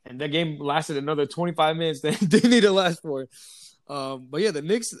 and that game lasted another 25 minutes. They didn't need to last for it. But yeah, the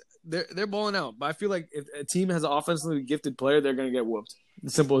Knicks they're balling out. But I feel like if a team has an offensively gifted player, they're gonna get whooped.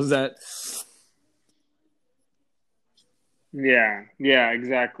 As simple as that. Yeah,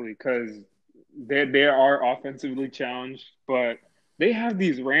 exactly. Because they are offensively challenged, but they have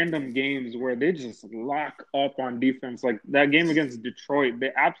these random games where they just lock up on defense. Like that game against Detroit,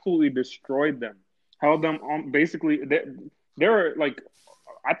 they absolutely destroyed them, held them on. Basically, they were like,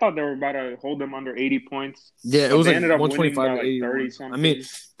 I thought they were about to hold them under 80 points, Yeah, it but was they like ended up winning 125 by to like 30 81. I mean,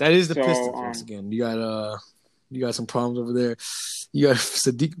 something. that is the So, Pistons once again. You got some problems over there. You got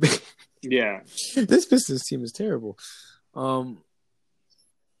Sadiq Bey. yeah, This Pistons team is terrible. Um,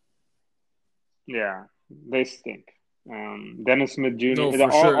 yeah, they stink. Dennis Smith no, Jr. for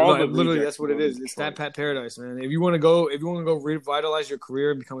All, sure. all Like, the literally, rejects that's what go it to is. It's Stat Detroit. Pat paradise, man. If you want to go revitalize your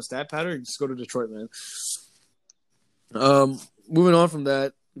career and become a stat patter, just go to Detroit, man. Moving on from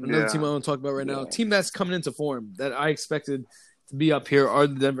that, another team Yeah, I want to talk about right now, yeah. team that's coming into form that I expected to be up here are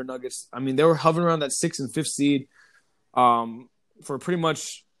the Denver Nuggets. I mean, they were hovering around that 6th and 5th seed, for pretty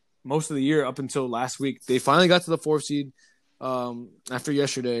much most of the year up until last week. They finally got to the 4th seed, after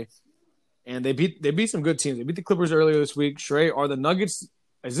yesterday, and they beat some good teams. They beat the Clippers earlier this week. Shrey, are the Nuggets?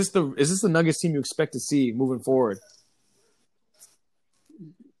 Is this the Nuggets team you expect to see moving forward?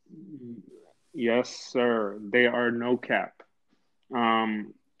 Yes, sir. They are no cap.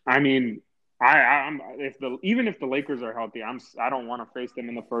 I mean, I'm if the even if the Lakers are healthy, I don't want to face them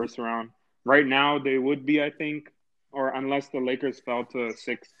in the first round. Right now, they would be, I think, or unless the Lakers fell to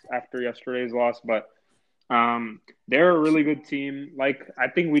six after yesterday's loss. But they're a really good team. Like I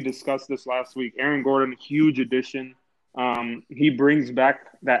think we discussed this last week. Aaron Gordon, huge addition. He brings back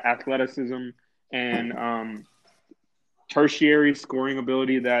that athleticism and tertiary scoring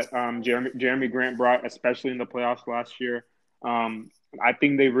ability that Jeremy Grant brought, especially in the playoffs last year. I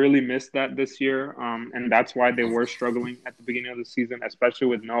think they really missed that this year, and that's why they were struggling at the beginning of the season, especially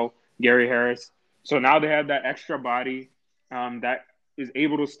with no Gary Harris. So now they have that extra body that is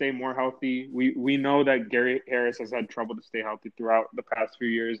able to stay more healthy. We know that Gary Harris has had trouble to stay healthy throughout the past few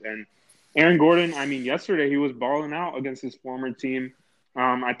years, and Aaron Gordon. I mean, yesterday he was balling out against his former team.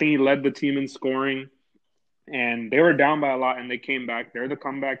 I think he led the team in scoring and they were down by a lot, and they came back. They're the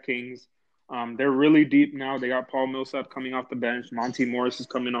comeback kings. They're really deep now. They got Paul Millsap coming off the bench. Monty Morris is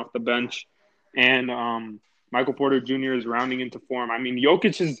coming off the bench, and Michael Porter Jr. is rounding into form. I mean,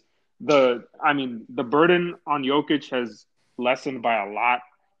 Jokic is the burden on Jokic has lessened by a lot.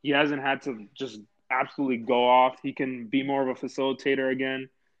 He hasn't had to just absolutely go off. He can be more of a facilitator again,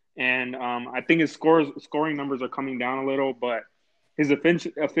 and I think his scoring numbers are coming down a little, but his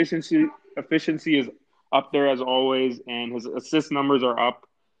efficiency is up there as always, and his assist numbers are up.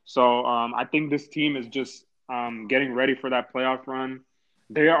 So I think this team is just getting ready for that playoff run.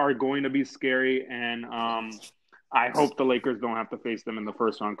 They are going to be scary, and I hope the Lakers don't have to face them in the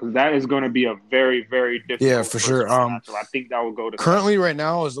first round because that is going to be a very, very Yeah, difficult for first sure. round matchup. I think that will go to seven. Currently, right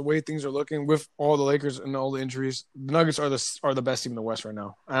now, is the way things are looking with all the Lakers and all the injuries. The Nuggets are the best team in the West right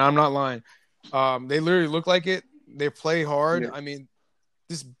now, and I'm not lying. They literally look like it. They play hard. Yeah. I mean,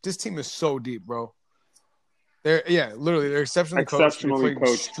 this team is so deep, bro. They're exceptionally coached. They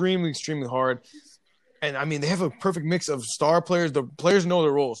play extremely, extremely hard. And I mean, they have a perfect mix of star players. The players know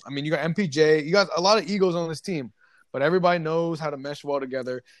their roles. I mean, you got MPJ, you got a lot of egos on this team, but everybody knows how to mesh well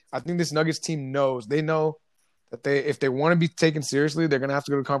together. I think this Nuggets team knows. They know that if they want to be taken seriously, they're gonna have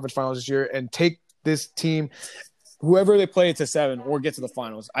to go to conference finals this year and take this team, whoever they play, to 7 or get to the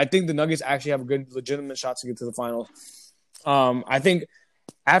finals. I think the Nuggets actually have a good, legitimate shot to get to the finals. I think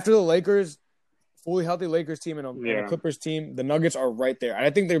after the Lakers, fully healthy Lakers team and a Yeah. Clippers team, the Nuggets are right there. And I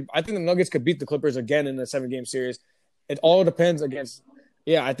think the Nuggets could beat the Clippers again in a 7-game series. It all depends against.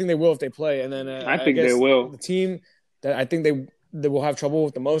 Yeah, I think they will if they play. And then I I think they guess will. the team that I think they will have trouble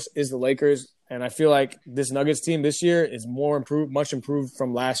with the most is the Lakers. And I feel like this Nuggets team this year is much improved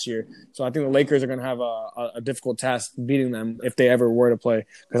from last year. So I think the Lakers are going to have a difficult task beating them if they ever were to play.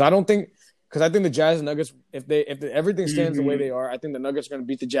 Because I think the Jazz and Nuggets, if everything stands the way they are, I think the Nuggets are going to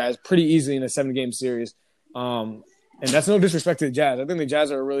beat the Jazz pretty easily in a 7-game series. And that's no disrespect to the Jazz. I think the Jazz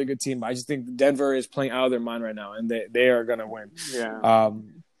are a really good team. But I just think Denver is playing out of their mind right now, and they are going to win. Yeah.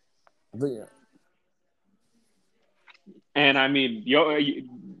 But yeah. And I mean,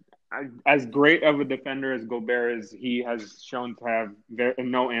 as great of a defender as Gobert is, he has shown to have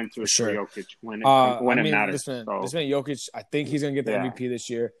no answers for Jokic when it matters. This man Jokic, I think he's going to get the MVP this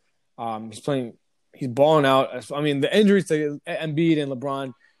year. He's balling out. I mean, the injuries to Embiid and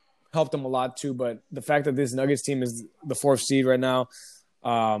LeBron helped him a lot too, but the fact that this Nuggets team is the 4th seed right now,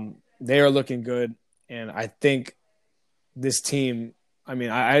 they are looking good. And I think this team, I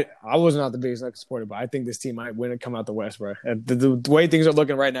mean, I was not the biggest Nuggets supporter, but I think this team might win and come out the West, bro. And the way things are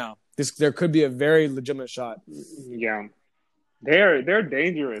looking right now, there could be a very legitimate shot. Yeah, they're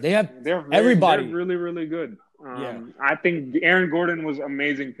dangerous. They're everybody. They're really, really good. I think Aaron Gordon was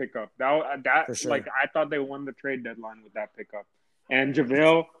amazing pickup. That for sure. Like I thought they won the trade deadline with that pickup. And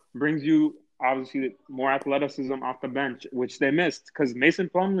JaVale brings you obviously more athleticism off the bench, which they missed because Mason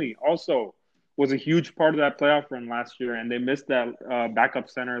Plumlee also was a huge part of that playoff run last year, and they missed that backup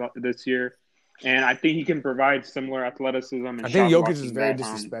center this year. And I think he can provide similar athleticism. And I think Jokic is very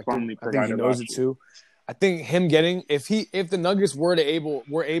disrespected. I think he knows it too. I think him getting if the Nuggets were able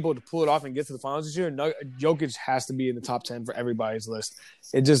to pull it off and get to the finals this year, Jokic has to be in the top 10 for everybody's list.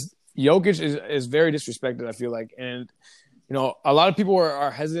 Jokic is very disrespected, I feel like, and you know a lot of people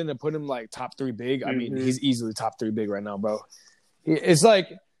are hesitant to put him like top 3 big. I mean, he's easily top 3 big right now, bro. It's like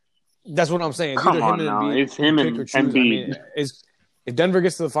that's what I'm saying. It's Come on now, it's him and Embiid. I mean, if Denver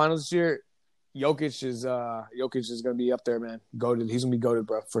gets to the finals this year, Jokic is going to be up there, man. Goated. He's going to be goated,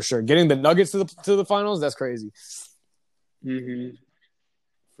 bro, for sure. Getting the Nuggets to the finals, that's crazy. Mm-hmm.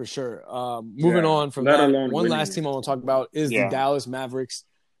 For sure. Moving on from that, one last team I want to talk about is the Dallas Mavericks,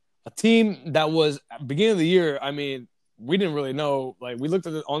 a team that was beginning of the year. I mean, we didn't really know. Like we looked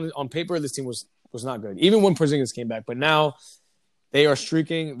at it on paper, this team was not good, even when Porzingis came back. But now they are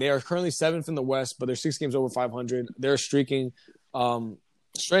streaking. They are currently 7th in the West, but they're 6 games over 500. They're streaking.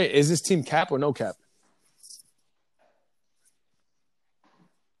 Straight, is this team cap or no cap?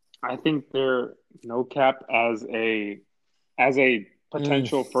 I think they're no cap as a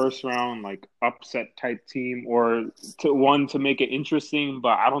potential first round like upset type team or to make it interesting,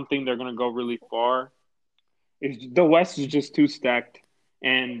 but I don't think they're gonna go really far. The West is just too stacked,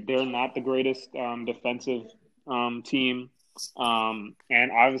 and they're not the greatest defensive team. And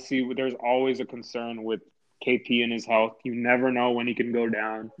obviously, there's always a concern with KP and his health. You never know when he can go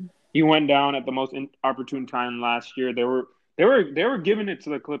down. He went down at the most opportune time last year. They were giving it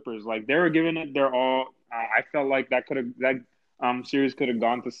to the Clippers. Like they were giving it their all. I felt like that series could have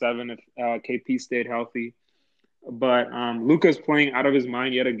gone to 7 if KP stayed healthy. But Luka's playing out of his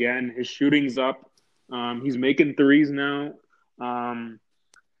mind yet again. His shooting's up. He's making threes now.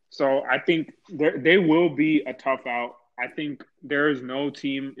 So I think they will be a tough out. I think there is no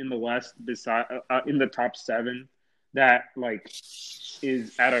team in the West in the top 7 that like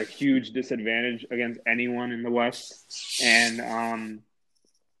is at a huge disadvantage against anyone in the West. And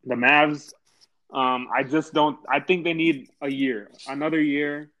the Mavs, I think they need another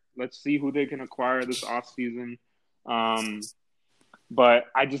year. Let's see who they can acquire this offseason. But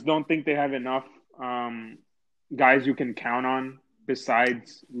I just don't think they have enough guys you can count on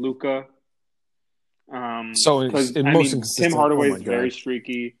besides Luka. Tim Hardaway is very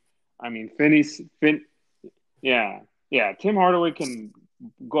streaky. I mean, Tim Hardaway can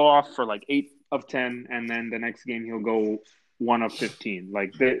go off for like 8 of 10, and then the next game he'll go 1 of 15.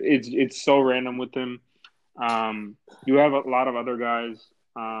 Like it's so random with him. You have a lot of other guys,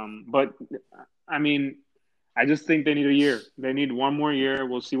 but I mean, I just think they need a year. They need one more year.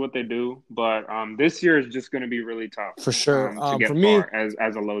 We'll see what they do, but this year is just going to be really tough for sure. To get for me, far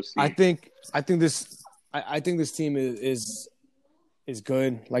as a low seed. I think this team is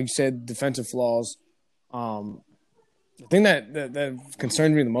good. Like you said, defensive flaws. The thing that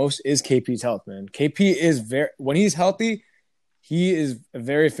concerns me the most is KP's health, man. KP is when he's healthy, he is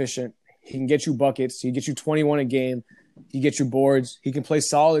very efficient. He can get you buckets. He can get you 21 a game. He can get you boards. He can play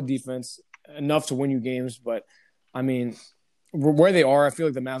solid defense enough to win you games. But I mean, where they are, I feel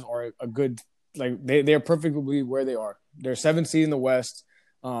like the Mavs are a good. Like they're perfectly where they are. They're 7th seed in the West.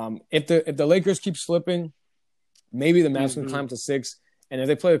 If the Lakers keep slipping, maybe the Mavs can Mm-hmm. climb to 6. And if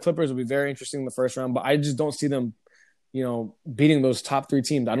they play the Clippers, it'll be very interesting in the first round. But I just don't see them, beating those top 3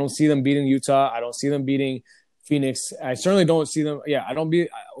 teams. I don't see them beating Utah. I don't see them beating Phoenix. I certainly don't see them. Yeah, I don't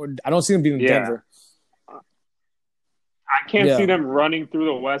see them beating Yeah. Denver. I can't Yeah. see them running through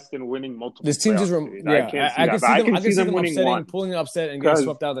the West and winning multiple. This team playoff just, series. yeah, I can see that. But I can see them winning upsetting, one. pulling an upset, and getting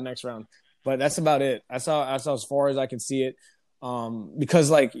swept out the next round. But that's about it. That's as far as I can see it. Because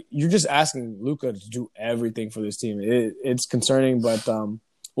like you're just asking Luka to do everything for this team. It's concerning, but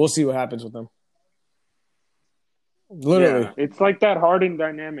we'll see what happens with them. Literally, Yeah. It's like that Harden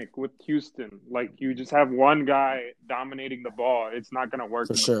dynamic with Houston. Like you just have one guy dominating the ball. It's not going to work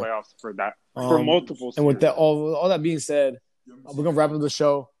in sure. the playoffs for that for multiple. And with that, all that being said, we're gonna wrap up the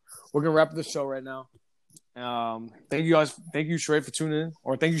show. We're gonna wrap up the show right now. Thank you guys. Thank you, Sheree, for tuning in,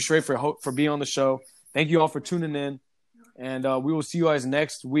 or thank you, Sheree, for being on the show. Thank you all for tuning in, and we will see you guys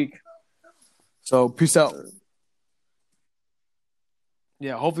next week. So peace out.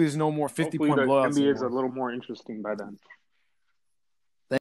 Yeah, hopefully there's no more 50-point blowouts. The NBA is a little more interesting by then.